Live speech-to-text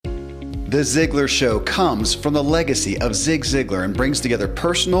The Ziglar Show comes from the legacy of Zig Ziglar and brings together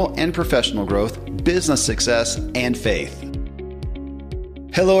personal and professional growth, business success, and faith.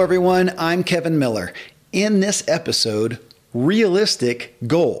 Hello, everyone. I'm Kevin Miller. In this episode, realistic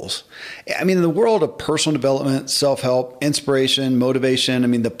goals. In the world of personal development, self-help, inspiration, motivation,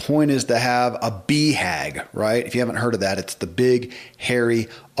 the point is to have a BHAG, right? If you haven't heard of that, it's the big, hairy,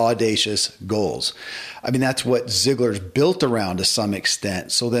 audacious goals. That's what Ziglar's built around to some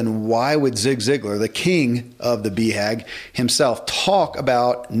extent. So then why would Zig Ziglar, the king of the BHAG himself, talk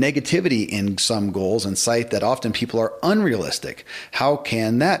about negativity in some goals and cite that often people are unrealistic? How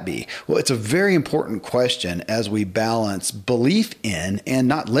can that be? Well, it's a very important question as we balance belief in and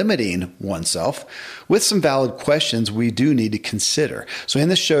not limiting oneself with some valid questions we do need to consider. So in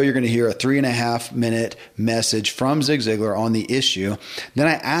this show, you're going to hear a 3.5-minute message from Zig Ziglar on the issue. Then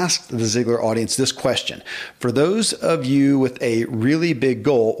I asked the Ziglar audience this question. For those of you with a really big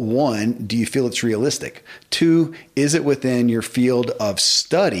goal, 1, do you feel it's realistic? 2, is it within your field of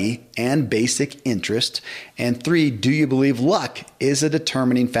study and basic interest? And 3, do you believe luck is a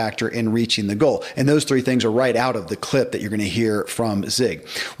determining factor in reaching the goal? And those 3 things are right out of the clip that you're going to hear from Zig.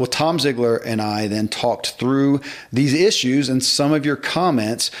 Well, Tom Ziglar and I then talked through these issues and some of your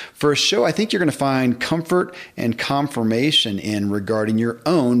comments for a show I think you're going to find comfort and confirmation in regarding your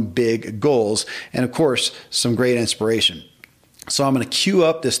own big goals, and of course, some great inspiration. So I'm going to cue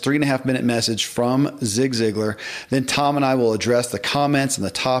up this 3.5-minute message from Zig Ziglar. Then Tom and I will address the comments and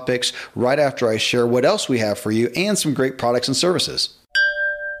the topics right after I share what else we have for you and some great products and services.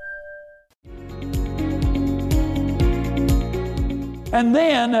 And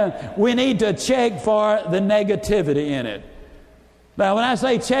then we need to check for the negativity in it. Now, when I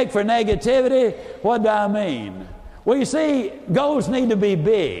say check for negativity, what do I mean? Well, you see, goals need to be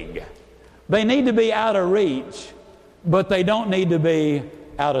big. They need to be out of reach, but they don't need to be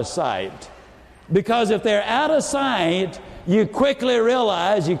out of sight. Because if they're out of sight, you quickly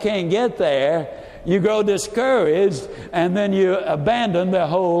realize you can't get there, you grow discouraged, and then you abandon the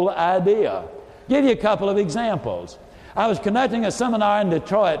whole idea. Give you a couple of examples. I was conducting a seminar in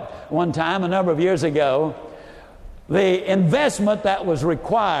Detroit one time a number of years ago. The investment that was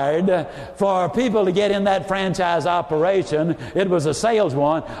required for people to get in that franchise operation, it was a sales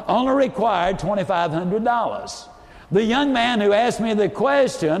one, only required $2,500. The young man who asked me the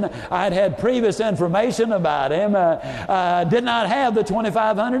question, I'd had previous information about him, did not have the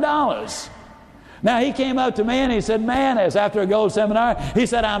 $2,500. Now, he came up to me and he said, man, as after a gold seminar, he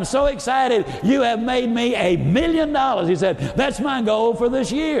said, I'm so excited, you have made me $1 million. He said, that's my goal for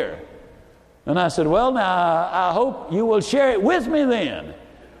this year. And I said, well, now, I hope you will share it with me then.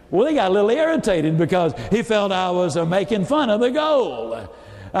 Well, he got a little irritated because he felt I was making fun of the goal.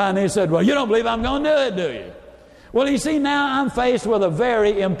 And he said, well, you don't believe I'm going to do it, do you? Well, you see, now I'm faced with a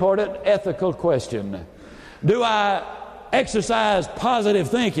very important ethical question. Do I exercise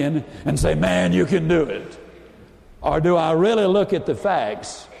positive thinking and say, man, you can do it? Or do I really look at the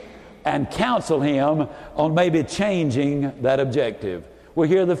facts and counsel him on maybe changing that objective? Well,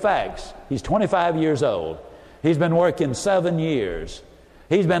 here are the facts. He's 25 years old. He's been working 7 years.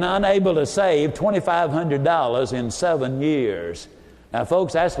 He's been unable to save $2,500 in 7 years. Now,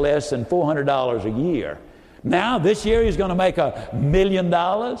 folks, that's less than $400 a year. Now, this year, he's going to make $1 million.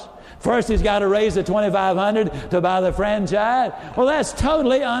 First, he's got to raise the $2,500 to buy the franchise. Well, that's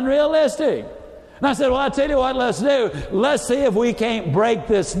totally unrealistic. And I said, well, I'll tell you what, let's do. Let's see if we can't break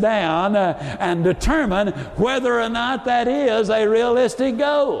this down and determine whether or not that is a realistic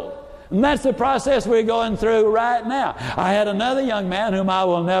goal. And that's the process we're going through right now. I had another young man whom I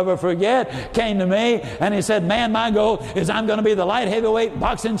will never forget came to me and he said, man, my goal is I'm going to be the light heavyweight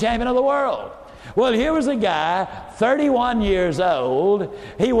boxing champion of the world. Well, here was a guy, 31 years old.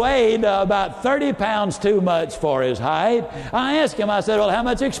 He weighed about 30 pounds too much for his height. I asked him, I said, well, how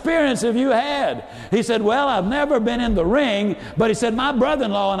much experience have you had? He said, well, I've never been in the ring, but he said, my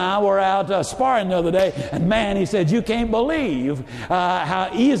brother-in-law and I were out sparring the other day, and man, he said, you can't believe how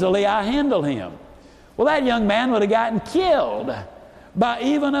easily I handle him. Well, that young man would have gotten killed by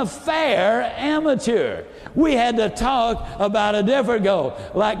even a fair amateur. We had to talk about a different goal,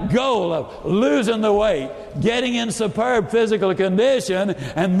 like goal of losing the weight, getting in superb physical condition,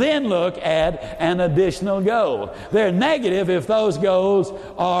 and then look at an additional goal. They're negative if those goals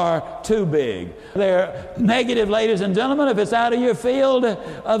are too big. They're negative, ladies and gentlemen, if it's out of your field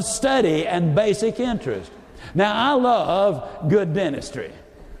of study and basic interest. Now, I love good dentistry.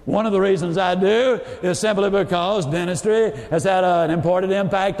 One of the reasons I do is simply because dentistry has had an important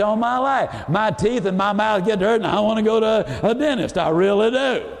impact on my life. My teeth and my mouth get hurt and I want to go to a dentist. I really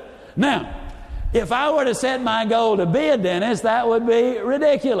do. Now, if I were to set my goal to be a dentist, that would be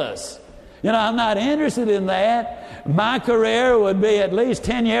ridiculous. I'm not interested in that. My career would be at least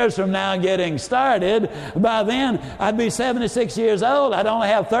 10 years from now getting started. By then, I'd be 76 years old. I'd only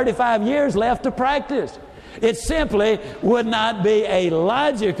have 35 years left to practice. It simply would not be a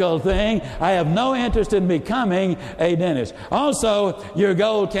logical thing. I have no interest in becoming a dentist. Also, your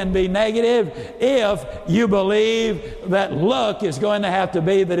goal can be negative if you believe that luck is going to have to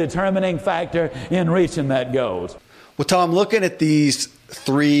be the determining factor in reaching that goal. Well, Tom, looking at these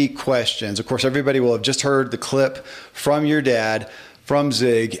 3 questions, of course, everybody will have just heard the clip from your dad, from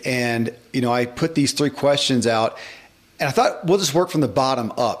Zig, and, I put these 3 questions out. And I thought we'll just work from the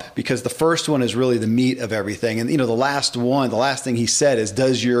bottom up, because the first one is really the meat of everything. And, the last thing he said is,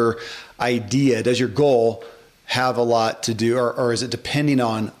 does your goal have a lot to do, or is it depending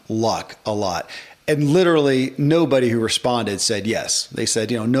on luck a lot? And literally nobody who responded said yes. They said,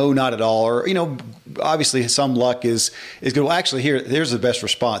 no, not at all. Or, obviously some luck is good. Well, actually, here's the best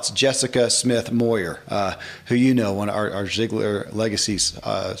response. Jessica Smith Moyer, who one of our Ziglar Legacy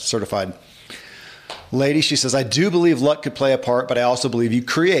certified lady, she says, I do believe luck could play a part, but I also believe you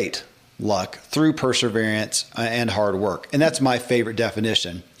create luck through perseverance and hard work. And that's my favorite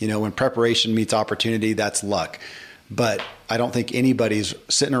definition. When preparation meets opportunity, that's luck. But I don't think anybody's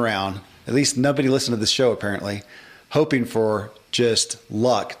sitting around, at least nobody listened to this show apparently, hoping for just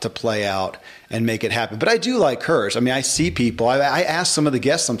luck to play out and make it happen. But I do like hers. I mean, I see people, I ask some of the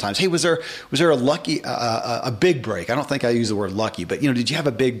guests sometimes, hey, was there a lucky, a big break? I don't think I use the word lucky, but did you have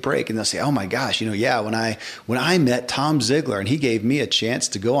a big break? And they'll say, oh my gosh, yeah, when I met Tom Ziglar and he gave me a chance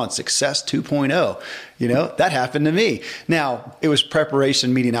to go on Success 2.0, that happened to me. Now, it was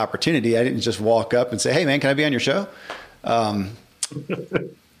preparation meeting opportunity. I didn't just walk up and say, hey man, can I be on your show?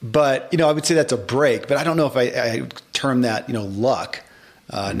 But, I would say that's a break, but I don't know if I term that, luck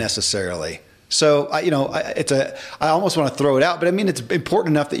necessarily. So, I almost want to throw it out, but I mean, it's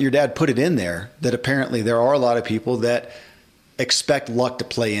important enough that your dad put it in there that apparently there are a lot of people that expect luck to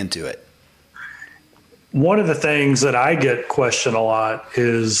play into it. One of the things that I get questioned a lot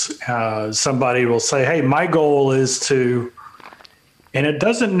is somebody will say, hey, my goal is to, and it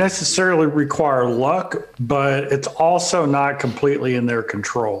doesn't necessarily require luck, but it's also not completely in their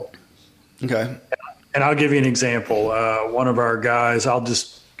control. Okay. And I'll give you an example. One of our guys, I'll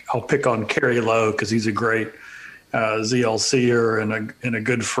pick on Kerry Lowe because he's a great ZLCer and a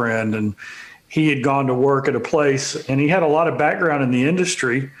good friend. And he had gone to work at a place and he had a lot of background in the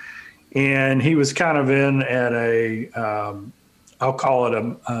industry. And he was kind of in at I'll call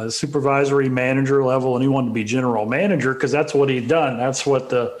it a supervisory manager level, and he wanted to be general manager because that's what he'd done. That's what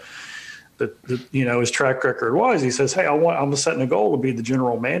the his track record was. He says, hey, I'm setting a goal to be the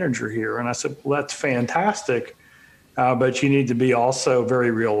general manager here. And I said, well, that's fantastic, but you need to be also very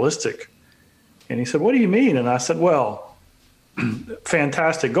realistic. And he said, what do you mean? And I said, well,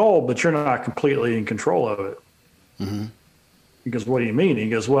 fantastic goal, but you're not completely in control of it. Mm-hmm. He goes, what do you mean? He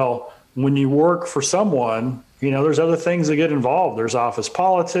goes, well, when you work for someone, there's other things that get involved. There's office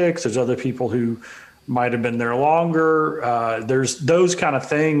politics. There's other people who might have been there longer. There's those kind of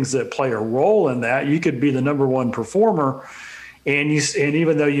things that play a role in that. You could be the number one performer, and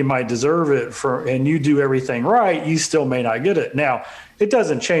even though you might deserve it and you do everything right, you still may not get it. Now, it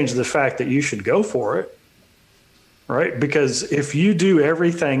doesn't change the fact that you should go for it, right? Because if you do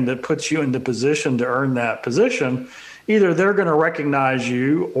everything that puts you in the position to earn that position, either they're going to recognize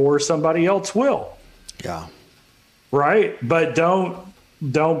you or somebody else will. Yeah. Right. But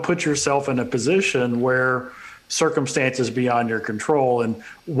don't put yourself in a position where circumstances beyond your control. And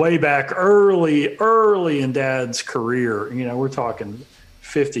way back early in Dad's career, we're talking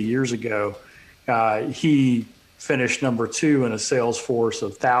 50 years ago, he finished number 2 in a sales force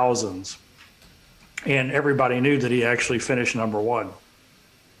of thousands. And everybody knew that he actually finished number 1.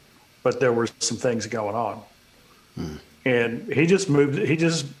 But there were some things going on. And he just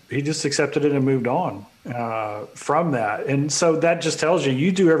accepted it and moved on from that. And so that just tells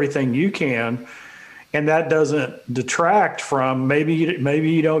you do everything you can, and that doesn't detract from maybe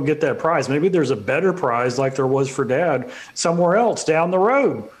you don't get that prize. Maybe there's a better prize like there was for Dad somewhere else down the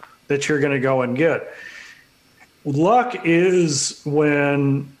road that you're going to go and get. Luck is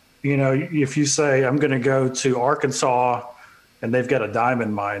when, if you say, I'm going to go to Arkansas and they've got a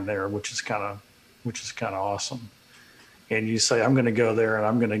diamond mine there, which is kind of awesome. And you say, I'm going to go there and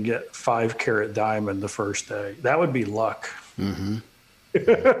I'm going to get 5-carat diamond the first day. That would be luck. Mm-hmm.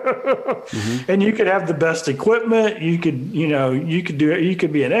 Mm-hmm. And you could have the best equipment. You could be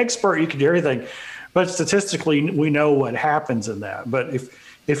an expert. You could do everything. But statistically, we know what happens in that. But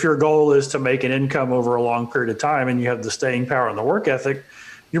if your goal is to make an income over a long period of time and you have the staying power and the work ethic,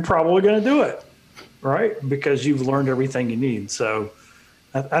 you're probably going to do it, right? Because you've learned everything you need. So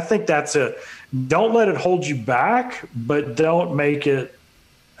I think that's it. Don't let it hold you back, but don't make it,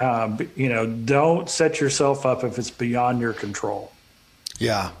 don't set yourself up if it's beyond your control.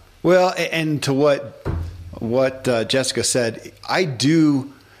 Yeah. Well, and to what Jessica said, I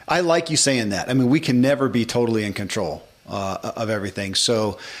like you saying that. I mean, we can never be totally in control of everything.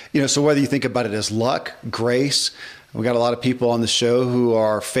 So, so whether you think about it as luck, grace, we got a lot of people on the show who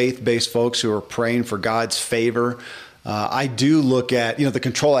are faith-based folks who are praying for God's favor. I do look at, the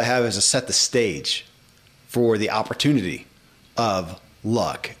control I have is to set the stage for the opportunity of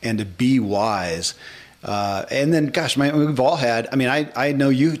luck and to be wise. And then, gosh, we've all had, I know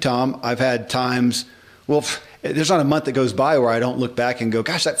you, Tom, I've had times, there's not a month that goes by where I don't look back and go,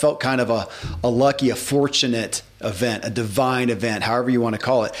 gosh, that felt kind of a lucky, a fortunate event, a divine event, however you want to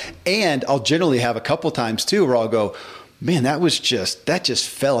call it. And I'll generally have a couple times too where I'll go, man, that just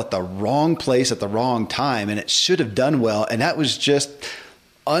fell at the wrong place at the wrong time, and it should have done well, and that was just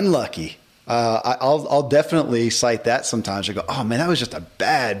unlucky. I'll definitely cite that sometimes. I go, oh man, that was just a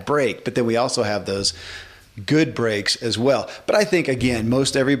bad break. But then we also have those good breaks as well. But I think, again,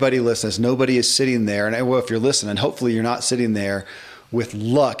 most everybody listens. Nobody is sitting there, and if you're listening, hopefully you're not sitting there with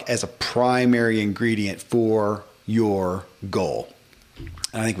luck as a primary ingredient for your goal.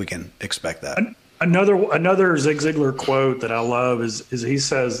 And I think we can expect that. Another Zig Ziglar quote that I love is he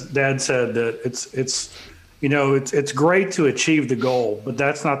says, Dad said that it's great to achieve the goal, but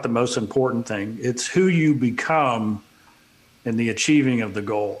that's not the most important thing. It's who you become in the achieving of the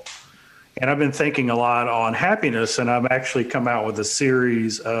goal. And I've been thinking a lot on happiness, and I've actually come out with a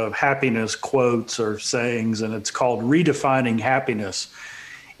series of happiness quotes or sayings, and it's called Redefining Happiness.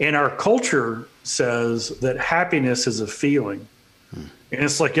 And our culture says that happiness is a feeling. And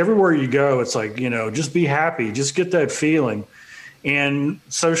it's like everywhere you go, it's like, just be happy, just get that feeling. And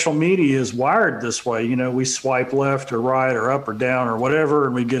social media is wired this way. We swipe left or right or up or down or whatever,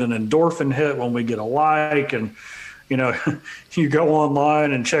 and we get an endorphin hit when we get a like. And, you go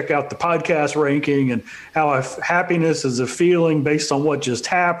online and check out the podcast ranking and how happiness is a feeling based on what just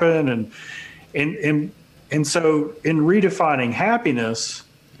happened. And so in redefining happiness,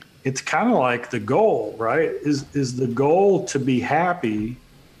 it's kind of like the goal, right? Is the goal to be happy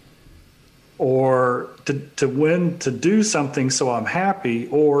or to do something so I'm happy,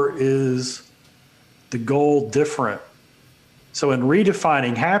 or is the goal different? So in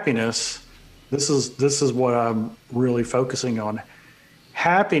redefining happiness, this is what I'm really focusing on.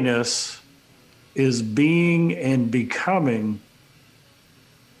 Happiness is being and becoming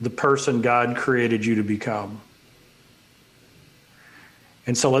the person God created you to become.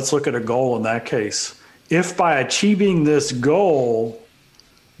 And so let's look at a goal in that case. If by achieving this goal,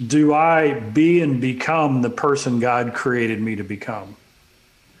 do I be and become the person God created me to become?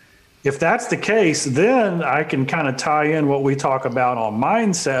 If that's the case, then I can kind of tie in what we talk about on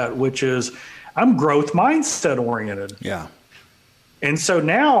mindset, which is I'm growth mindset oriented. Yeah. And so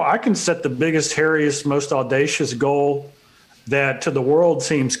now I can set the biggest, hairiest, most audacious goal that to the world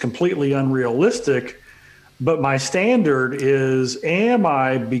seems completely unrealistic. But my standard is, am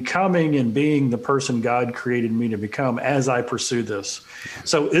I becoming and being the person God created me to become as I pursue this?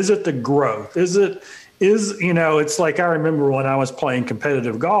 So is it the growth? It's like I remember when I was playing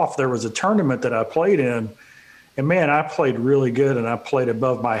competitive golf, there was a tournament that I played in, and man, I played really good and I played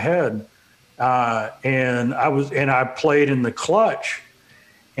above my head. And I played in the clutch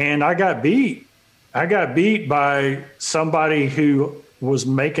and I got beat. I got beat by somebody who was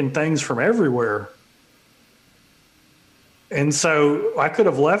making things from everywhere. And so I could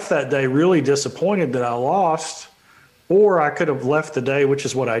have left that day really disappointed that I lost, or I could have left the day, which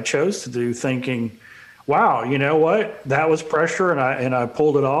is what I chose to do, thinking, wow, you know what? That was pressure and I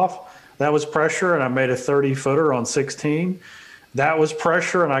pulled it off. That was pressure and I made a 30-footer on 16. That was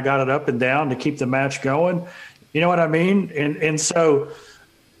pressure and I got it up and down to keep the match going. You know what I mean? And so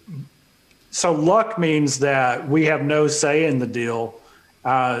luck means that we have no say in the deal,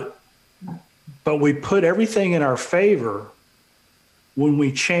 but we put everything in our favor when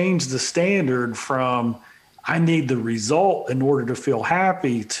we change the standard from I need the result in order to feel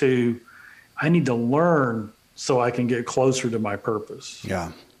happy to I need to learn so I can get closer to my purpose.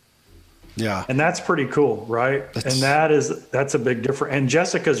 Yeah. Yeah. And that's pretty cool, right? And that's a big difference. And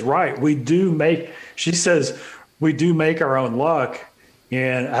Jessica's right. She says we do make our own luck.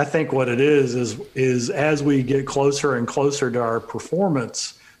 And I think what it is as we get closer and closer to our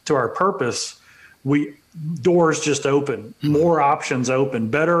performance, to our purpose, doors just open, more options open,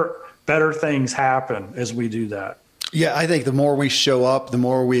 better things happen as we do that. Yeah, I think the more we show up, the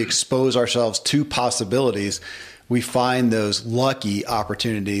more we expose ourselves to possibilities, we find those lucky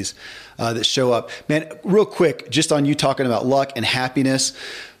opportunities that show up. Man, real quick, just on you talking about luck and happiness,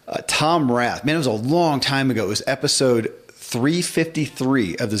 Tom Rath, man, it was a long time ago. It was episode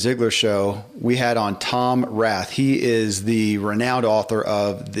 353 of the Ziglar Show. We had on Tom Rath. He is the renowned author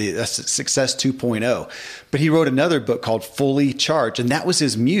of the Success 2.0, but he wrote another book called Fully Charged, and that was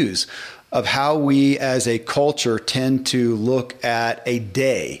his muse of how we as a culture tend to look at a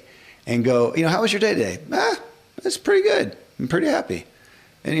day and go, how was your day today? It's pretty good. I'm pretty happy.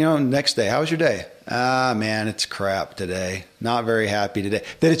 And, next day, how was your day? Man, it's crap today. Not very happy today.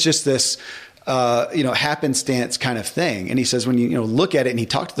 Then it's just this, happenstance kind of thing. And he says, when you look at it and he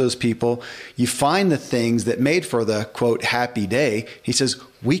talked to those people, you find the things that made for the quote, happy day. He says,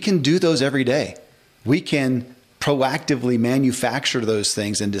 we can do those every day. We can proactively manufacture those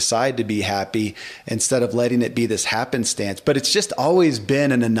things and decide to be happy instead of letting it be this happenstance. But it's just always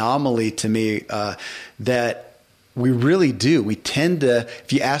been an anomaly to me that we really do. We tend to,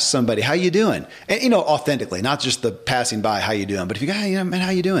 if you ask somebody, how you doing? And, authentically, not just the passing by, how you doing? But if you go, hey, man,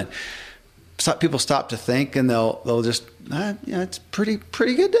 how you doing? People stop to think and they'll just, it's pretty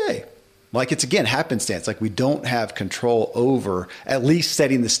good day. Like it's, again, happenstance. Like we don't have control over at least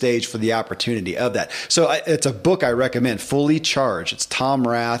setting the stage for the opportunity of that. So it's a book I recommend, Fully Charged. It's Tom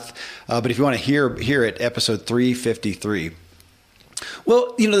Rath. But if you want to hear it, episode 353.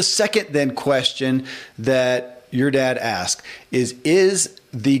 Well, the second then question that your dad asked is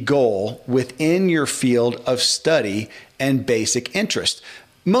the goal within your field of study and basic interest?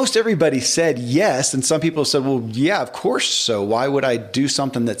 Most everybody said yes, and some people said, well, yeah, of course so. Why would I do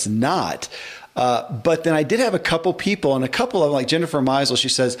something that's not? But then I did have a couple people, and a couple of them, like Jennifer Meisel, she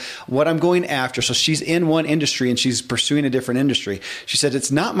says, what I'm going after, so she's in one industry and she's pursuing a different industry. She said,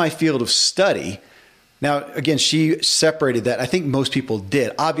 it's not my field of study. Now, again, she separated that. I think most people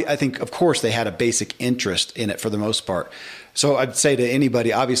did. I think, of course, they had a basic interest in it for the most part. So I'd say to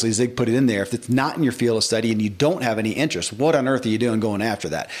anybody, obviously, Zig put it in there. If it's not in your field of study and you don't have any interest, what on earth are you doing going after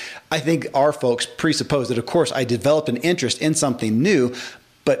that? I think our folks presuppose that, of course, I developed an interest in something new.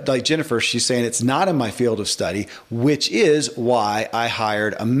 But like Jennifer, she's saying it's not in my field of study, which is why I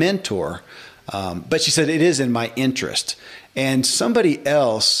hired a mentor. But she said it is in my interest. And somebody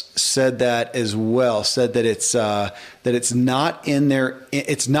else said that as well, said that it's not in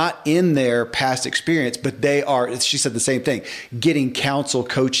their past experience, but they are, she said the same thing, getting counsel,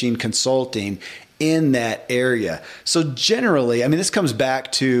 coaching, consulting in that area. So generally, I mean, this comes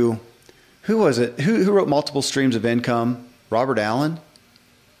back to, who was it? Who wrote Multiple Streams of Income? Robert Allen?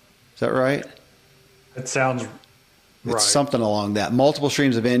 Is that right? It sounds It's right. Something along that, Multiple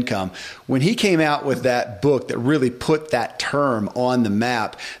Streams of Income. When he came out with that book that really put that term on the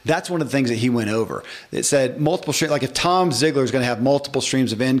map, that's one of the things that he went over. It said multiple streams, like if Tom Ziglar is going to have multiple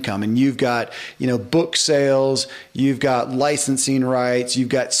streams of income and you've got, book sales, you've got licensing rights, you've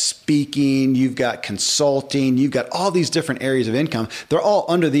got speaking, you've got consulting, you've got all these different areas of income. They're all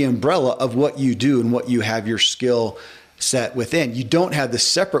under the umbrella of what you do and what you have your skill set within. You don't have the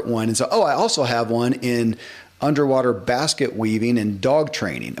separate one. And so, I also have one in underwater basket weaving and dog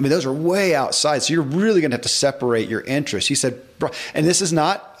training. I mean, those are way outside. So you're really going to have to separate your interests. He said, and this is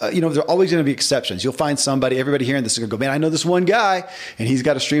not, there are always going to be exceptions. You'll find somebody, everybody hearing this is going to go, man, I know this one guy and he's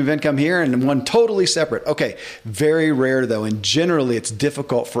got a stream of income here and one totally separate. Okay. Very rare though. And generally it's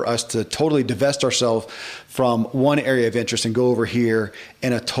difficult for us to totally divest ourselves from one area of interest and go over here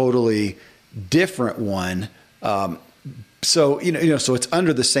in a totally different one. So, so it's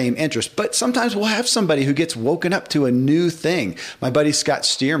under the same interest, but sometimes we'll have somebody who gets woken up to a new thing. My buddy Scott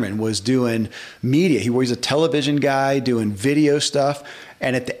Stearman was doing media. He's a television guy doing video stuff.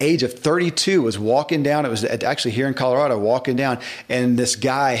 And at the age of 32 was walking down. It was actually here in Colorado, walking down. And this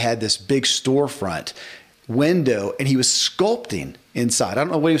guy had this big storefront window and he was sculpting inside. I don't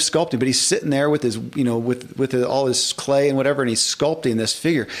know what he was sculpting, but he's sitting there with his, with all his clay and whatever. And he's sculpting this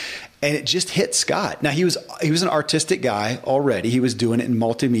figure. And it just hit Scott. Now, he was an artistic guy already. He was doing it in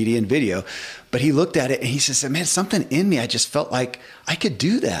multimedia and video. But he looked at it and he said, man, something in me, I just felt like I could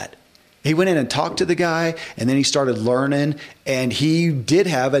do that. He went in and talked to the guy, and then he started learning. And he did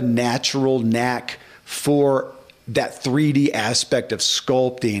have a natural knack for that 3D aspect of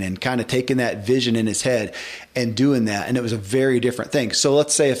sculpting and kind of taking that vision in his head and doing that. And it was a very different thing. So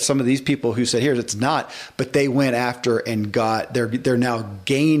let's say if some of these people who said, here, it's not, but they went after and they're now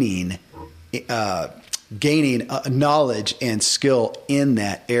gaining knowledge and skill in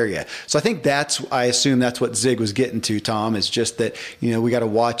that area. So I think I assume that's what Zig was getting to, Tom, is just that, we got to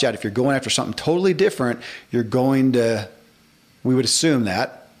watch out. If you're going after something totally different, we would assume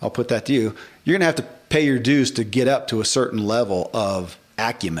that, I'll put that to you, you're going to have to pay your dues to get up to a certain level of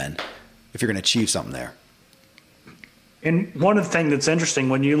acumen if you're going to achieve something there. And one of the things that's interesting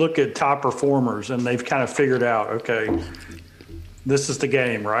when you look at top performers and they've kind of figured out, okay, this is the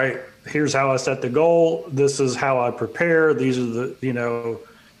game, right? Here's how I set the goal. This is how I prepare. These are the,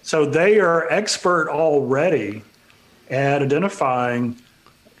 so they are expert already at identifying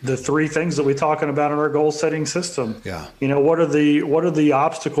the three things that we're talking about in our goal setting system. Yeah. What are the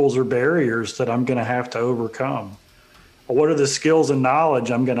obstacles or barriers that I'm going to have to overcome? What are the skills and knowledge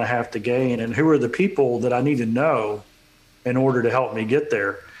I'm going to have to gain? And who are the people that I need to know in order to help me get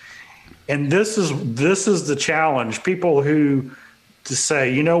there? And this is the challenge. People who to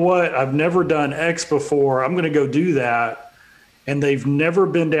say, you know what, I've never done X before, I'm going to go do that. And they've never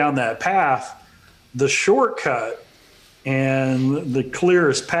been down that path. The shortcut and the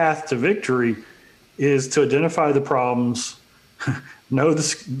clearest path to victory is to identify the problems, know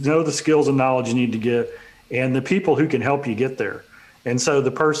the skills and knowledge you need to get, and the people who can help you get there. And so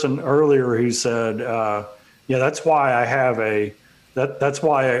the person earlier who said, that's why I have that's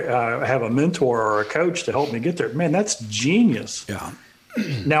why I have a mentor or a coach to help me get there. Man, that's genius. Yeah.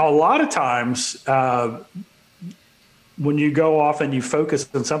 Now, a lot of times when you go off and you focus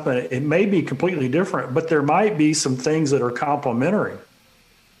on something, it may be completely different, but there might be some things that are complementary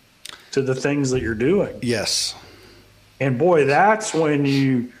to the things that you're doing. Yes. And boy, that's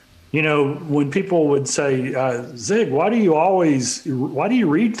when when people would say, Zig, why do you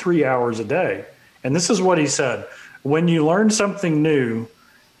read 3 hours a day? And this is what he said. When you learn something new,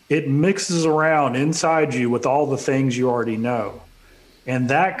 it mixes around inside you with all the things you already know. And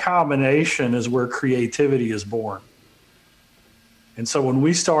that combination is where creativity is born. And so when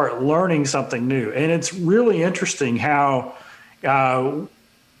we start learning something new, and it's really interesting how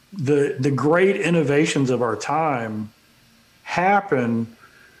the great innovations of our time happen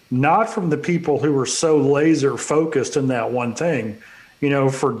not from the people who were so laser focused in that one thing.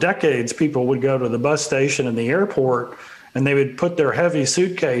 For decades, people would go to the bus station and the airport and they would put their heavy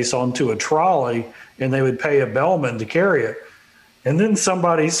suitcase onto a trolley and they would pay a bellman to carry it. And then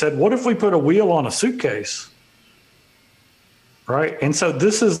somebody said, what if we put a wheel on a suitcase? Right? And so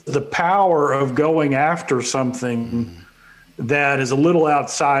this is the power of going after something that is a little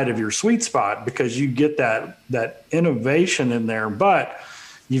outside of your sweet spot, because you get that innovation in there. But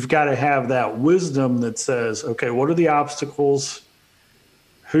you've got to have that wisdom that says, okay, what are the obstacles?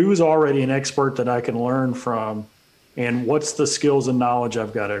 Who's already an expert that I can learn from? And what's the skills and knowledge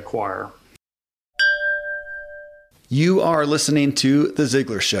I've got to acquire? You are listening to The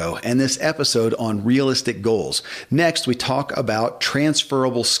Ziglar Show and this episode on realistic goals. Next, we talk about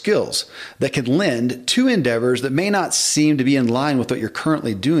transferable skills that can lend to endeavors that may not seem to be in line with what you're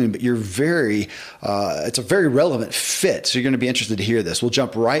currently doing, but it's a very relevant fit. So you're going to be interested to hear this. We'll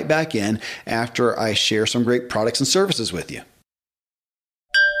jump right back in after I share some great products and services with you.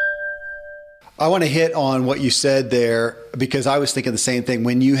 I want to hit on what you said there, because I was thinking the same thing.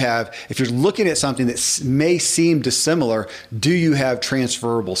 If you're looking at something that may seem dissimilar, do you have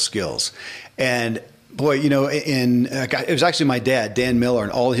transferable skills? And boy, it was actually my dad, Dan Miller,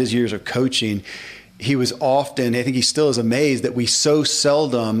 and all his years of coaching. He was often, I think he still is amazed that we so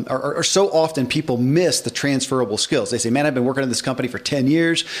seldom or so often people miss the transferable skills. They say, man, I've been working in this company for 10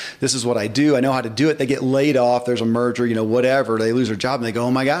 years. This is what I do. I know how to do it. They get laid off. There's a merger, whatever. They lose their job and they go,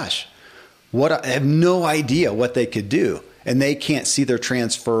 oh my gosh. I have no idea what they could do, and they can't see their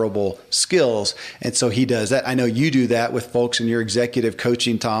transferable skills. And so he does that. I know you do that with folks in your executive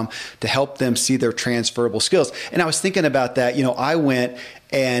coaching, Tom, to help them see their transferable skills. And I was thinking about that. I went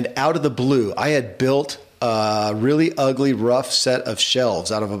and out of the blue, I had built a really ugly, rough set of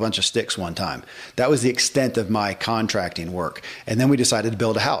shelves out of a bunch of sticks one time. That was the extent of my contracting work. And then we decided to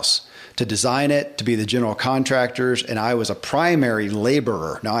build a house, to design it, to be the general contractors, and I was a primary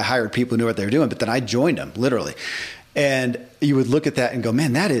laborer. Now, I hired people who knew what they were doing, but then I joined them, literally. And you would look at that and go,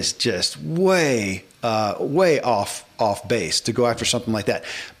 man, that is just way off base to go after something like that.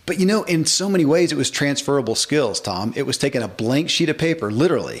 But, in so many ways, it was transferable skills, Tom. It was taking a blank sheet of paper,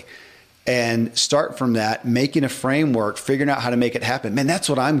 literally, and start from that, making a framework, figuring out how to make it happen. Man, that's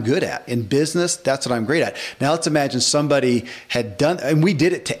what I'm good at. In business, that's what I'm great at. Now, let's imagine somebody had done, and we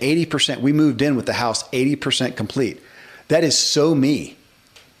did it to 80%. We moved in with the house 80% complete. That is so me.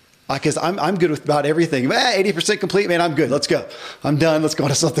 Because I'm good with about everything. 80% complete, man, I'm good. Let's go. I'm done. Let's go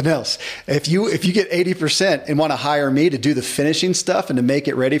on to something else. If you get 80% and want to hire me to do the finishing stuff and to make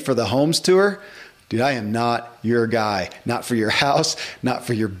it ready for the homes tour, dude, I am not your guy, not for your house, not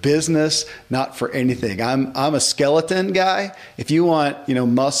for your business, not for anything. I'm a skeleton guy. If you want,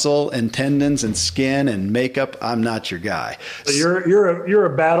 muscle and tendons and skin and makeup, I'm not your guy. So you're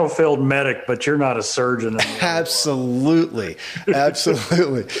a battlefield medic, but you're not a surgeon. Absolutely.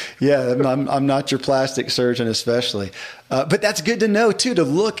 Absolutely. Yeah. I'm not your plastic surgeon, especially. But that's good to know, too, to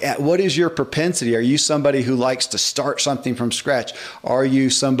look at what is your propensity. Are you somebody who likes to start something from scratch? Are you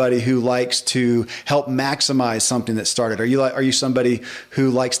somebody who likes to help maximize something that started? Are you somebody who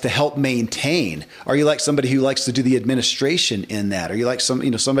likes to help maintain? Are you like somebody who likes to do the administration in that? Are you like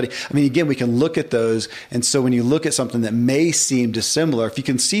somebody? I mean, again, we can look at those. And so when you look at something that may seem dissimilar, if you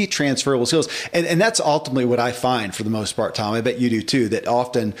can see transferable skills, and that's ultimately what I find for the most part, Tom, I bet you do too, that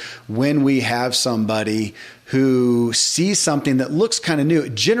often when we have somebody who sees something that looks kind of new,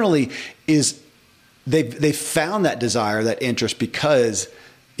 generally is they've found that desire, that interest, because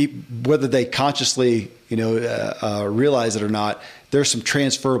whether they consciously realize it or not, there's some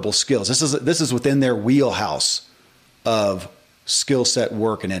transferable skills. This is within their wheelhouse of skill set,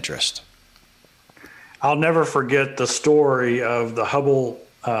 work, and interest. I'll never forget the story of the Hubble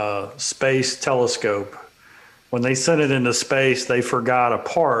Space Telescope. When they sent it into space, they forgot a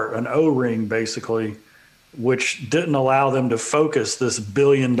part, an O-ring basically, which didn't allow them to focus this $1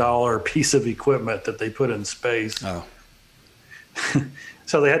 billion piece of equipment that they put in space. Oh.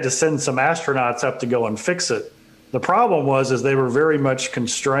 So they had to send some astronauts up to go and fix it. The problem was they were very much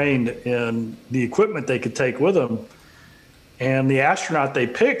constrained in the equipment they could take with them. And the astronaut they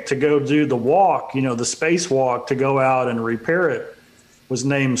picked to go do the walk, the spacewalk to go out and repair it, was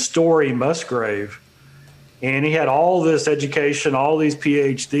named Story Musgrave. And he had all this education, all these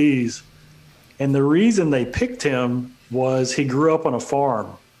PhDs. And the reason they picked him was he grew up on a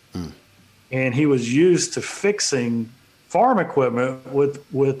farm, and he was used to fixing farm equipment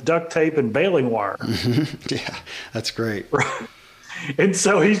with duct tape and baling wire. Yeah, that's great. Right. And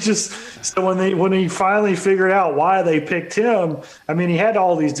so when he finally figured out why they picked him, I mean, he had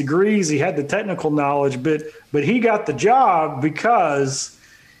all these degrees, he had the technical knowledge, but he got the job because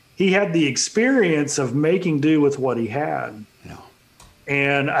he had the experience of making do with what he had. Yeah.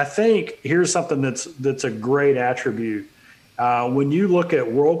 And I think here's something that's a great attribute. When you look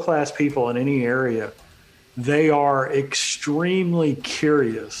at world-class people in any area, they are extremely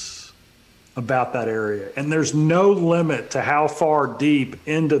curious about that area. And there's no limit to how far deep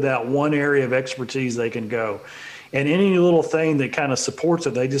into that one area of expertise they can go. And any little thing that kind of supports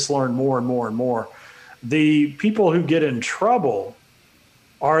it, they just learn more and more and more. The people who get in trouble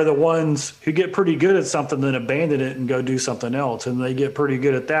are the ones who get pretty good at something, then abandon it and go do something else. And they get pretty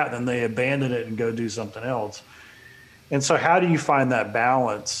good at that, then they abandon it and go do something else. And so how do you find that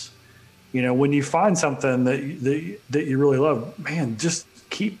balance? When you find something that you really love, man, just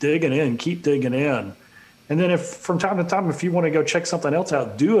keep digging in. And then if from time to time, if you want to go check something else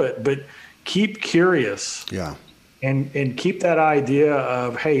out, do it, but keep curious. Yeah. And keep that idea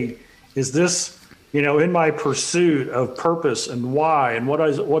of, hey, is this, in my pursuit of purpose and why, and what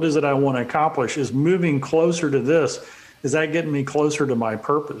is it I want to accomplish, is moving closer to this, is that getting me closer to my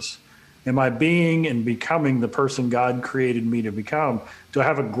purpose? Am I being and becoming the person God created me to become? Do I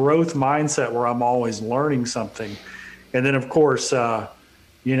have a growth mindset where I'm always learning something? And then, of course,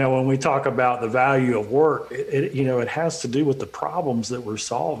 when we talk about the value of work, it has to do with the problems that we're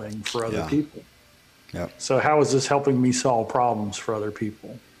solving for other people. Yep. So how is this helping me solve problems for other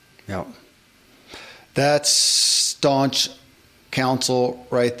people? Yep. That's staunch counsel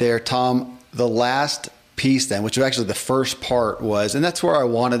right there, Tom. The last piece then, which was actually the first part was, and that's where I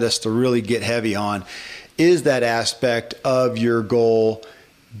wanted us to really get heavy on, is that aspect of your goal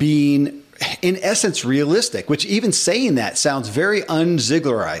being, in essence, realistic, which even saying that sounds very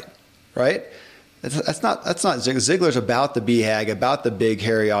un-Ziglarite, right? That's not Ziglar's about the BHAG, about the big,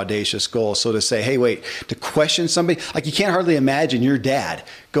 hairy, audacious goal. So to say, hey, wait, to question somebody, like you can't hardly imagine your dad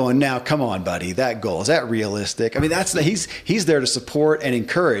going, now, come on, buddy, that goal, is that realistic? I mean, he's there to support and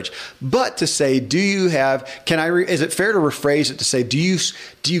encourage. But to say, is it fair to rephrase it to say, do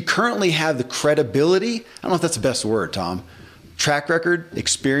you currently have the credibility? I don't know if that's the best word, Tom. Track record,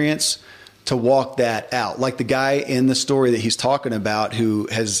 experience, to walk that out. Like the guy in the story that he's talking about who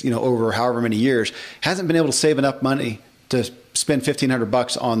has, over however many years, hasn't been able to save enough money to spend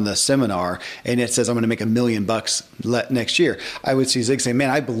 $1,500 on the seminar, and it says, I'm going to make $1 million next year. I would see Zig say,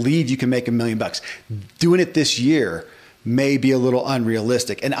 man, I believe you can make $1 million. Doing it this year may be a little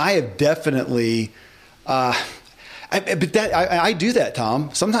unrealistic. And I have definitely, I do that,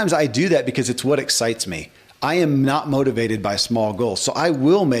 Tom. Sometimes I do that because it's what excites me. I am not motivated by small goals. So I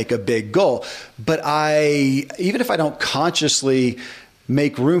will make a big goal, but even if I don't consciously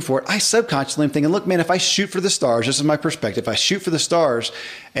make room for it, I subconsciously am thinking, look, man, if I shoot for the stars, this is my perspective. If I shoot for the stars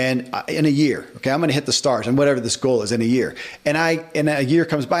and in a year, okay, I'm going to hit the stars and whatever this goal is in a year. And a year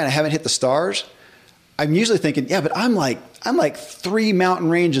comes by and I haven't hit the stars. I'm usually thinking, yeah, but I'm like 3 mountain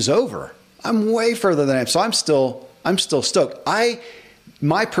ranges over. I'm way further than I am. So I'm still stoked.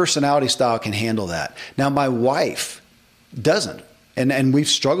 My personality style can handle that. Now my wife doesn't. And we've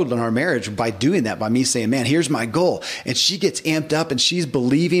struggled in our marriage by doing that, by me saying, man, here's my goal. And she gets amped up and she's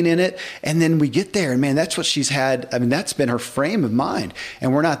believing in it. And then we get there and man, that's what she's had. I mean, that's been her frame of mind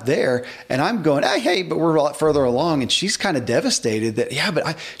and we're not there. And I'm going, hey, but we're a lot further along. And she's kind of devastated that, yeah,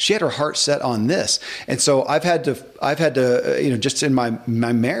 but she had her heart set on this. And so I've had to, just in my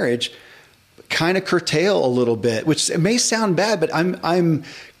marriage, kind of curtail a little bit, which it may sound bad, but I'm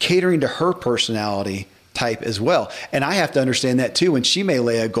catering to her personality type as well. And I have to understand that too. When she may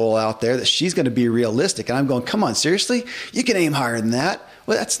lay a goal out there that she's going to be realistic. And I'm going, come on, seriously? You can aim higher than that.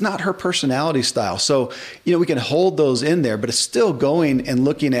 Well, that's not her personality style. So, we can hold those in there, but it's still going and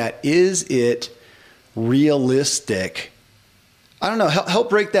looking at, is it realistic? I don't know. Help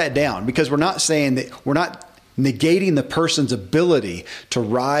break that down, because we're not saying that we're not negating the person's ability to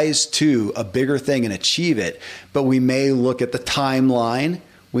rise to a bigger thing and achieve it. But we may look at the timeline.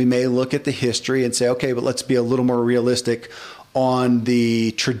 We may look at the history and say, okay, but let's be a little more realistic on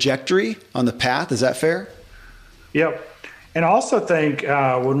the trajectory, on the path. Is that fair? Yep. And I also think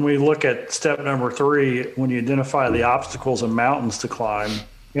when we look at step number 3, when you identify the obstacles and mountains to climb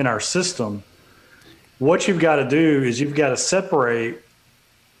in our system, what you've got to do is you've got to separate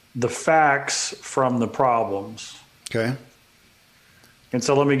the facts from the problems. Okay. And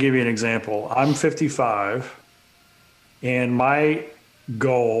so let me give you an example. I'm 55 and my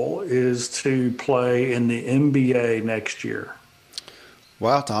goal is to play in the NBA next year.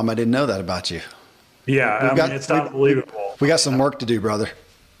 Wow, Tom, I didn't know that about you. Yeah, it's unbelievable. We got some work to do, brother.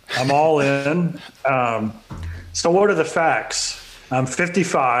 I'm all in. So what are the facts? I'm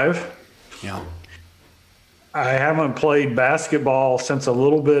 55. Yeah. I haven't played basketball since a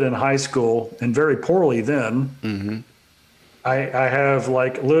little bit in high school, and very poorly then. Mm-hmm. I have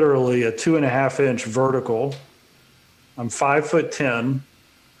like literally a 2.5-inch vertical. I'm 5'10".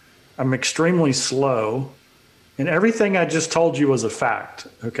 I'm extremely slow. And everything I just told you was a fact,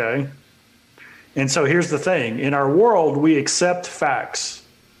 okay? And so here's the thing. In our world, we accept facts,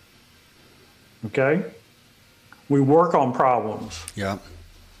 okay? We work on problems. Yeah,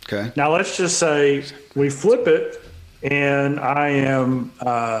 okay. Now, let's just say we flip it, and I am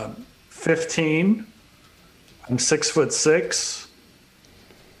 15. I'm 6'6".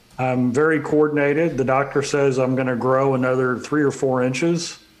 I'm very coordinated. The doctor says I'm going to grow another 3 or 4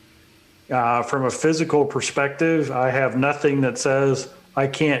 inches. From a physical perspective, I have nothing that says I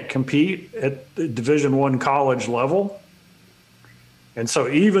can't compete at the Division I college level. And so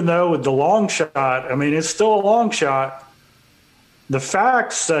even though with the long shot, it's still a long shot, the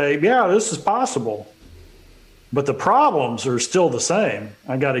facts say, yeah, this is possible. But the problems are still the same.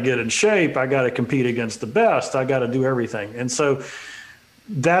 I got to get in shape. I got to compete against the best. I got to do everything. And so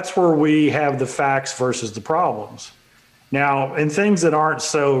that's where we have the facts versus the problems. Now, in things that aren't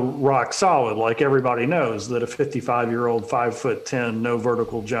so rock solid, like everybody knows that a 55-year-old, 5'10", no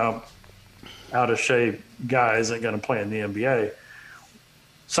vertical jump, out of shape guy isn't going to play in the NBA.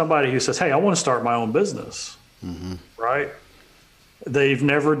 Somebody who says, hey, I want to start my own business, right? They've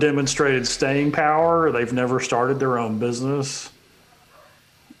never demonstrated staying power. They've never started their own business.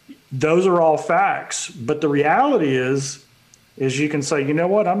 Those are all facts. But the reality is you can say, you know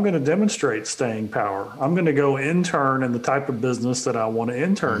what, I'm going to demonstrate staying power. I'm going to go intern in the type of business that I want to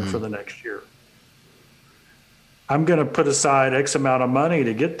intern for the next year. I'm going to put aside X amount of money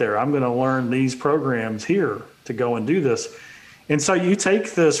to get there. I'm going to learn these programs here to go and do this. And so you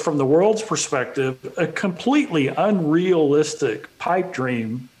take this from the world's perspective, a completely unrealistic pipe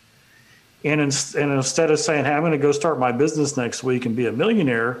dream. And instead of saying, hey, I'm going to go start my business next week and be a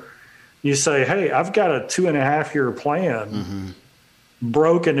millionaire, you say, hey, I've got a 2.5-year plan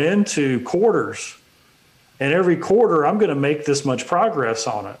broken into quarters. And every quarter, I'm going to make this much progress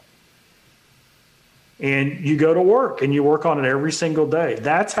on it. And you go to work and you work on it every single day.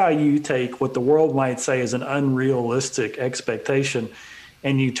 That's how you take what the world might say is an unrealistic expectation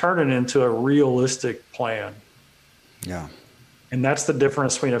and you turn it into a realistic plan. Yeah. And that's the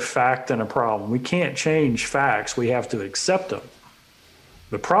difference between a fact and a problem. We can't change facts. We have to accept them.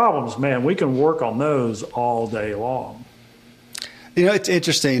 The problems, man, we can work on those all day long. It's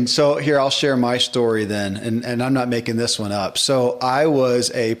interesting. So here, I'll share my story then, and I'm not making this one up. So I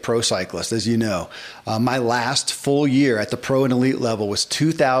was a pro cyclist, as you know. My last full year at the pro and elite level was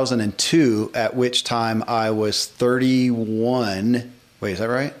 2002, at which time I was 31 Wait, is that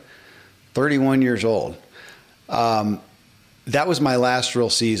right? 31 years old. That was my last real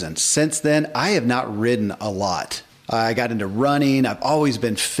season. Since then, I have not ridden a lot. I got into running. I've always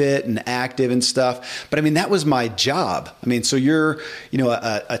been fit and active and stuff. But I mean, that was my job. I mean, so a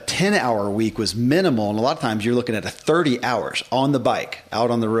 10-hour week was minimal. And a lot of times you're looking at 30 hours on the bike,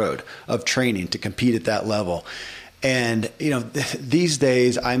 out on the road of training to compete at that level. And, these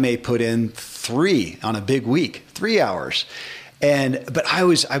days I may put in 3 on a big week, 3 hours. But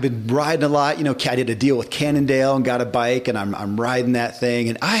I've been riding a lot. I did a deal with Cannondale and got a bike, and I'm riding that thing.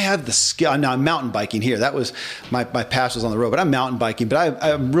 And I have the skill. Now I'm mountain biking here. That was my past was on the road, but I'm mountain biking. But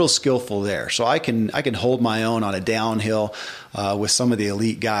I'm real skillful there, so I can hold my own on a downhill with some of the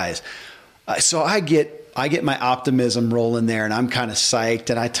elite guys. So I get my optimism rolling there, and I'm kind of psyched.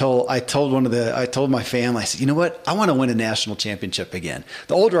 And I told my family, I said, you know what? I want to win a national championship again.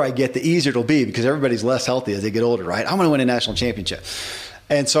 The older I get, the easier it'll be because everybody's less healthy as they get older, right? I want to win a national championship.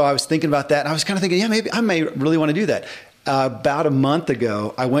 And so I was thinking about that, and I was kind of thinking, yeah, maybe I may really want to do that. About a month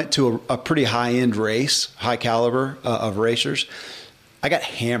ago, I went to a pretty high-end race, high caliber of racers. I got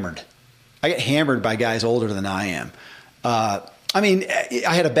hammered. By guys older than I am.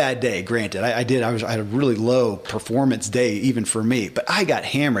 I had a bad day, granted. I had a really low performance day, even for me, but I got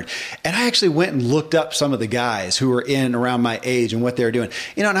hammered. And I actually went and looked up some of the guys who were in around my age and what they were doing.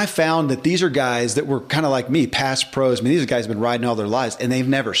 And I found that these are guys that were kind of like me, past pros. I mean, these guys have been riding all their lives, and they've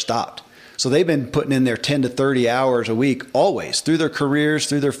never stopped. So they've been putting in their 10 to 30 hours a week, always, through their careers,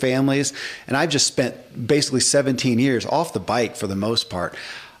 through their families. And I've just spent basically 17 years off the bike for the most part.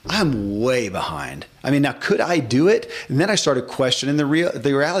 I'm way behind. I mean, now could I do it? And then I started questioning the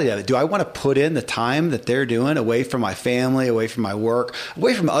reality of it. Do I want to put in the time that they're doing away from my family, away from my work,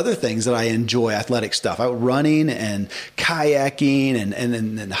 away from other things that I enjoy, athletic stuff, running and kayaking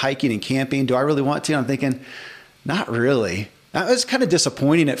and hiking and camping? Do I really want to? And I'm thinking, not really. Now, it was kind of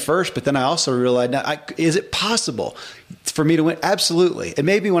disappointing at first, but then I also realized, is it possible for me to win? Absolutely. And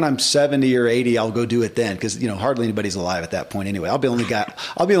maybe when I'm 70 or 80, I'll go do it then, because hardly anybody's alive at that point anyway. I'll be the only guy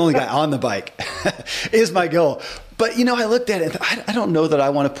on the bike is my goal. But I looked at it and thought, I don't know that I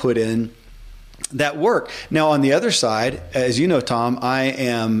want to put in that work. Now, on the other side, as you know, Tom, I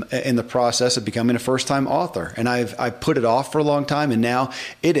am in the process of becoming a first-time author, and I've put it off for a long time, and now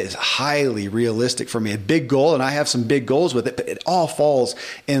it is highly realistic for me. A big goal, and I have some big goals with it, but it all falls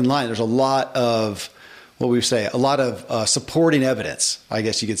in line. There's a lot of supporting evidence, I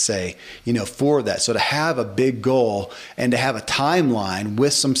guess you could say, for that. So to have a big goal and to have a timeline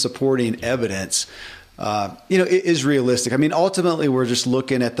with some supporting evidence, it is realistic. I mean, ultimately, we're just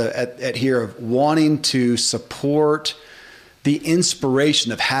looking at here of wanting to support the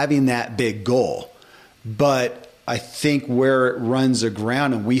inspiration of having that big goal. But I think where it runs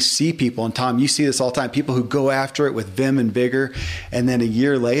aground, and we see people, and Tom, you see this all the time, people who go after it with vim and vigor, and then a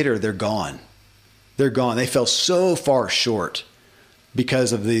year later, they're gone. They're gone. They fell so far short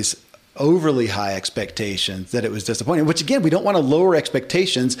because of these overly high expectations that it was disappointing, which again, we don't want to lower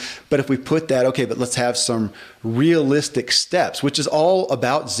expectations, but if we put that, okay, but let's have some realistic steps, which is all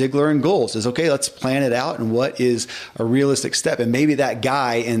about Ziglar and goals, is okay, let's plan it out and what is a realistic step. And maybe that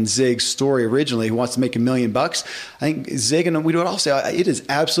guy in Zig's story originally who wants to make $1 million, I think Zig, and we would all say it is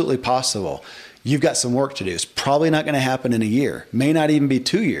absolutely possible. You've got some work to do. It's probably not going to happen in a year, may not even be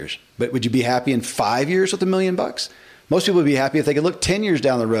 2 years, but would you be happy in 5 years with $1 million? Most people would be happy if they could look 10 years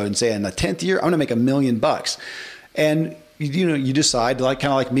down the road and say, in the 10th year, I'm going to make $1 million. And you decide, kind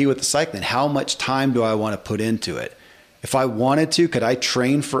of like me with the cycling, how much time do I want to put into it? If I wanted to, could I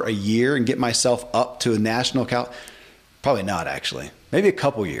train for a year and get myself up to a national count? Probably not, actually. Maybe a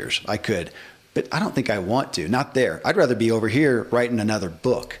couple years I could, but I don't think I want to. Not there. I'd rather be over here writing another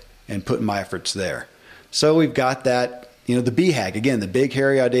book and putting my efforts there. So we've got that, the BHAG, again, the big,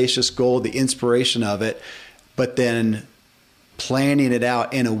 hairy, audacious goal, the inspiration of it, but then planning it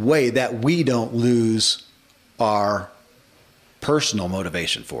out in a way that we don't lose our personal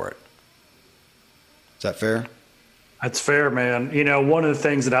motivation for it. Is that fair? That's fair, man. One of the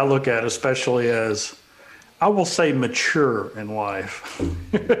things that I look at, especially as, I will say, mature in life.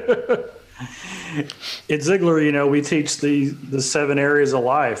 At Ziglar, we teach the 7 areas of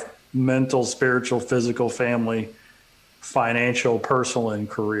life: mental, spiritual, physical, family, financial, personal, and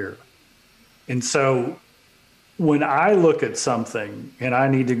career. And so when I look at something and I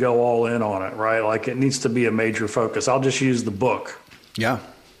need to go all in on it, right? Like it needs to be a major focus. I'll just use the book. Yeah.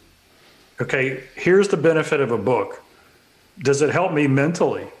 Okay, here's the benefit of a book. Does it help me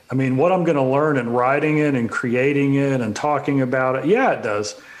mentally? I mean, what I'm going to learn in writing it and creating it and talking about it, yeah, it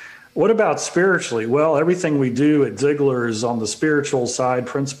does. What about spiritually? Well, everything we do at Ziglar is on the spiritual side,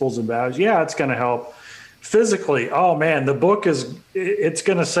 principles and values. Yeah, it's going to help. physically, oh man, the book it's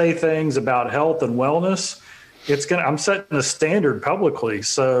going to say things about health and wellness. I'm setting a standard publicly.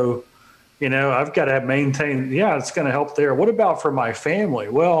 So, I've got to maintain, it's going to help there. What about for my family?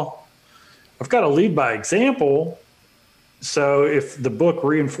 Well, I've got to lead by example. So if the book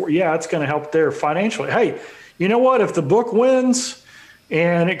reinforces, it's going to help there financially. Hey, you know what? If the book wins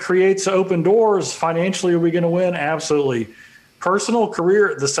and it creates open doors financially, are we going to win? Absolutely. Personal,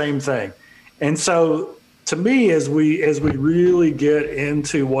 career, the same thing. And so to me, as we really get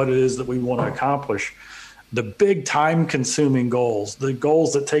into what it is that we want to accomplish, the big time consuming goals, the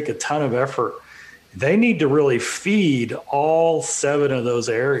goals that take a ton of effort, they need to really feed all 7 of those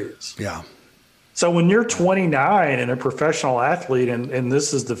areas. Yeah. So when you're 29 and a professional athlete, and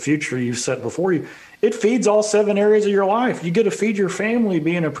this is the future you've set before you, it feeds all 7 areas of your life. You get to feed your family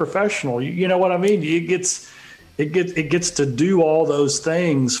being a professional. You know what I mean? It gets to do all those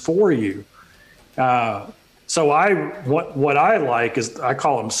things for you. So what I like is, I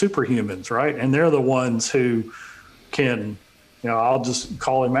call them superhumans, right? And they're the ones who can, I'll just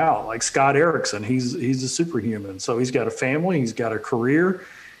call him out, like Scott Erickson. He's a superhuman. So he's got a family, he's got a career,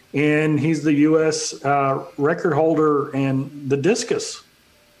 and he's the U.S. Record holder in the discus,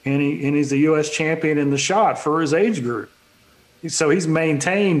 and he's the U.S. champion in the shot for his age group. So he's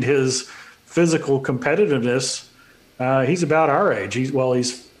maintained his physical competitiveness. He's about our age.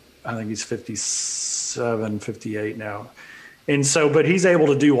 I think he's 57, 58 now. And so, but he's able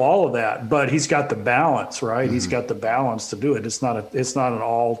to do all of that, but he's got the balance, right? Mm-hmm. He's got the balance to do it. It's not an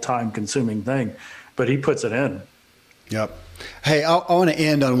all time consuming thing, but he puts it in. Yep. Hey, I want to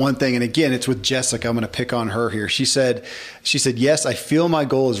end on one thing. And again, it's with Jessica. I'm going to pick on her here. She said, yes, I feel my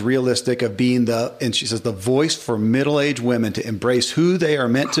goal is realistic of being and she says, the voice for middle-aged women to embrace who they are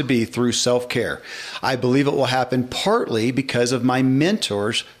meant to be through self-care. I believe it will happen partly because of my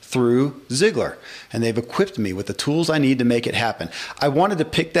mentors through Ziglar, and they've equipped me with the tools I need to make it happen. I wanted to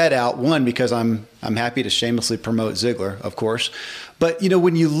pick that out, one, because I'm happy to shamelessly promote Ziglar, of course. But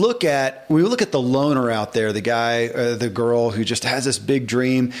when you look at the loner out there, the guy, the girl who just has this big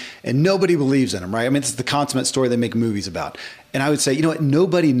dream and nobody believes in him, right? I mean, it's the consummate story they make movies about. And I would say,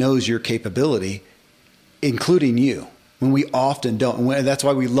 nobody knows your capability, including you. When we often don't. And that's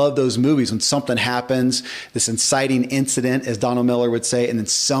why we love those movies, when something happens, this inciting incident, as Donald Miller would say, and then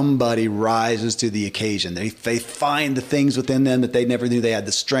somebody rises to the occasion. They find the things within them that they never knew they had,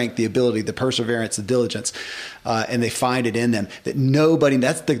 the strength, the ability, the perseverance, the diligence, and they find it in them. That nobody,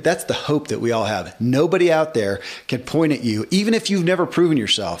 that's the hope that we all have. Nobody out there can point at you, even if you've never proven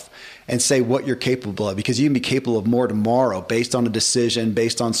yourself, and say what you're capable of, because you can be capable of more tomorrow based on a decision,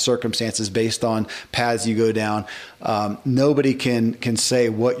 based on circumstances, based on paths you go down. Nobody can say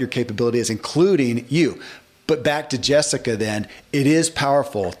what your capability is, including you. But back to Jessica then, it is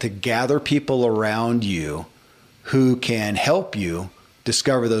powerful to gather people around you who can help you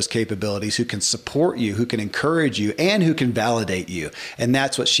discover those capabilities, who can support you, who can encourage you, and who can validate you. And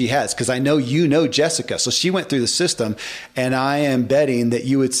that's what she has. Because I know Jessica. So she went through the system, and I am betting that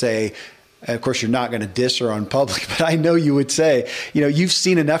you would say, and of course, you're not going to diss her on public, but I know you would say, you've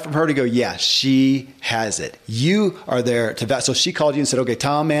seen enough from her to go, yeah, she has it. You are there to. So she called you and said, okay,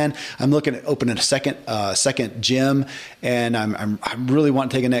 Tom, man, I'm looking at opening a second gym, and I'm really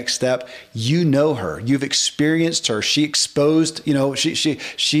want to take a next step. You know her. You've experienced her. She exposed.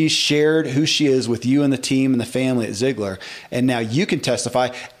 She shared who she is with you and the team and the family at Ziglar, and now you can testify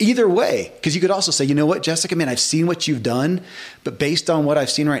either way. Because you could also say, you know what, Jessica, man, I've seen what you've done, but based on what I've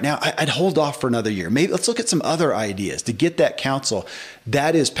seen right now, I'd hold off for another year. Maybe let's look at some other ideas to get that counsel.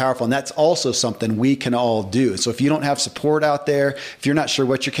 That is powerful. And that's also something we can all do. So if you don't have support out there, if you're not sure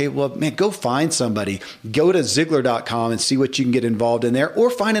what you're capable of, man, go find somebody. Go to Ziglar.com and see what you can get involved in there, or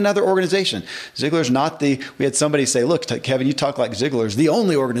find another organization. Ziglar's not we had somebody say, look, Kevin, you talk like Ziglar's the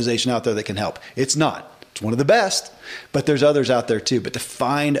only organization out there that can help. It's not. It's one of the best, but there's others out there too. But to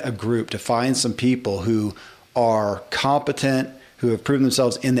find a group, to find some people who are competent, who have proven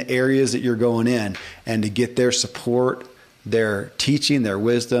themselves in the areas that you're going in, and to get their support, their teaching, their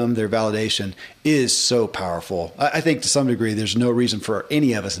wisdom, their validation is so powerful. I think to some degree, there's no reason for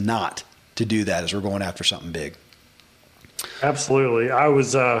any of us not to do that as we're going after something big. Absolutely. I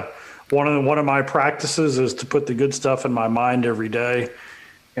was one of my practices is to put the good stuff in my mind every day.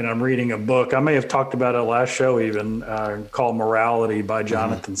 And I'm reading a book. I may have talked about it last show even, called Morality by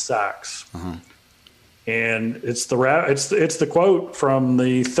Jonathan Sachs. Uh-huh. And it's the quote from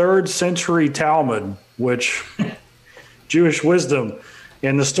the 3rd century Talmud, which Jewish wisdom.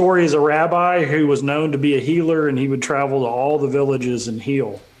 And the story is a rabbi who was known to be a healer, and he would travel to all the villages and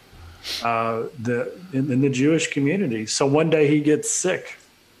heal in the Jewish community. So one day he gets sick,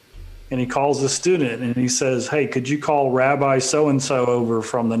 and he calls the student and he says, hey, could you call Rabbi so-and-so over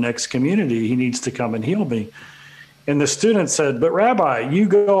from the next community? He needs to come and heal me. And the student said, but Rabbi, you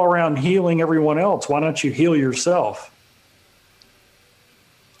go around healing everyone else. Why don't you heal yourself?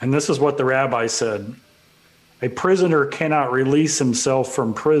 And this is what the rabbi said. A prisoner cannot release himself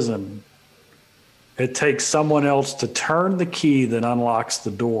from prison. It takes someone else to turn the key that unlocks the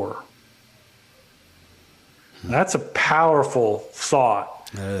door. That's a powerful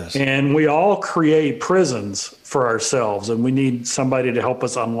thought. It is. And we all create prisons for ourselves, and we need somebody to help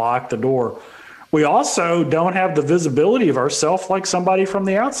us unlock the door. We also don't have the visibility of ourselves like somebody from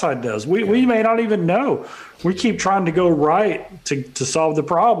the outside does. We may not even know. We keep trying to go right to solve the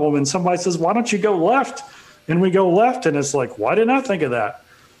problem, and somebody says, why don't you go left? And we go left, and it's like, why didn't I think of that?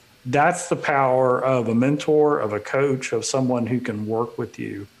 That's the power of a mentor, of a coach, of someone who can work with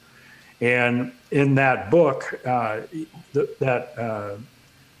you. And in that book,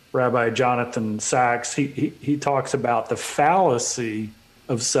 Rabbi Jonathan Sacks, he talks about the fallacy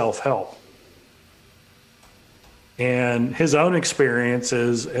of self-help. And his own experience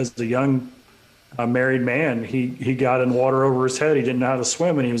is, as a young married man, he got in water over his head. He didn't know how to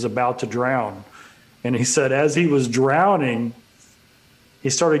swim, and he was about to drown. And he said as he was drowning,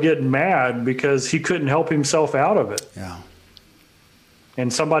 he started getting mad because he couldn't help himself out of it. Yeah.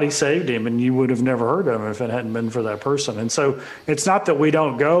 And somebody saved him, and you would have never heard of him if it hadn't been for that person. And so it's not that we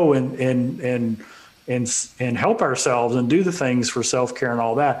don't go and help ourselves and do the things for self-care and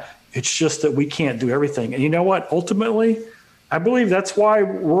all that. It's just that we can't do everything. And you know what? Ultimately, I believe that's why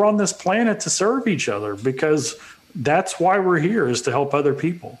we're on this planet, to serve each other, because that's why we're here, is to help other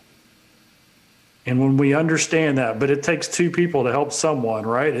people. And when we understand that, but it takes two people to help someone,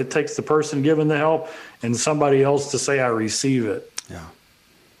 right? It takes the person giving the help and somebody else to say, I receive it. Yeah.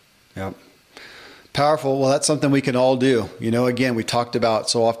 Yep. Powerful. Well, that's something we can all do. You know, again, we talked about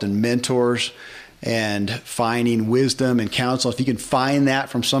so often mentors and finding wisdom and counsel. If you can find that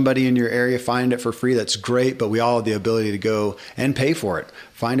from somebody in your area, find it for free, that's great. But we all have the ability to go and pay for it.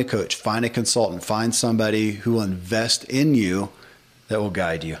 Find a coach, find a consultant, find somebody who will invest in you that will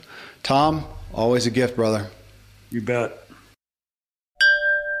guide you. Tom, always a gift, brother. You bet.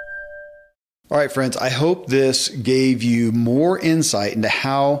 All right, friends, I hope this gave you more insight into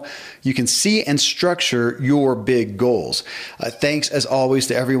how you can see and structure your big goals. Thanks, as always,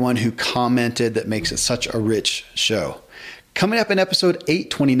 to everyone who commented. That makes it such a rich show. Coming up in episode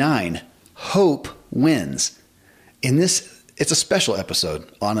 829, Hope Wins. In this, it's a special episode,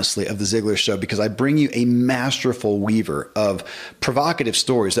 honestly, of The Ziglar Show, because I bring you a masterful weaver of provocative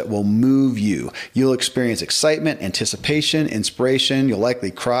stories that will move you. You'll experience excitement, anticipation, inspiration. You'll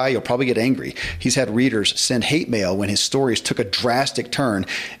likely cry. You'll probably get angry. He's had readers send hate mail when his stories took a drastic turn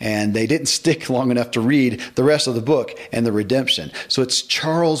and they didn't stick long enough to read the rest of the book and the redemption. So it's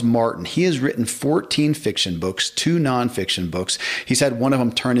Charles Martin. He has written 14 fiction books, 2 nonfiction books. He's had one of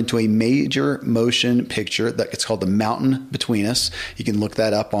them turned into a major motion picture that it's called The Mountain Between Us. You can look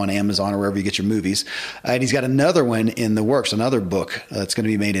that up on Amazon or wherever you get your movies. And he's got another one in the works, another book that's going to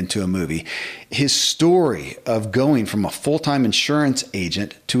be made into a movie. His story of going from a full-time insurance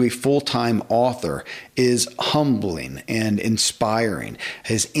agent to a full-time author is humbling and inspiring.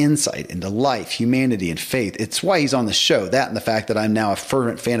 His insight into life, humanity, and faith. It's why he's on the show. That and the fact that I'm now a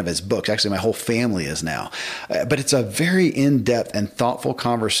fervent fan of his books. Actually, my whole family is now. But it's a very in-depth and thoughtful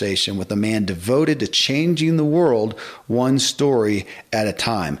conversation with a man devoted to changing the world one story at a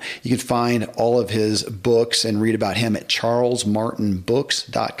time. You can find all of his books and read about him at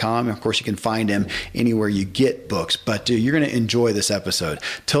charlesmartinbooks.com. Of course, you can find him anywhere you get books. But you're going to enjoy this episode.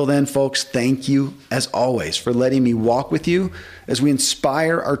 Till then, folks, thank you, as always, for letting me walk with you as we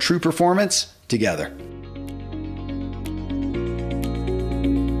inspire our true performance together.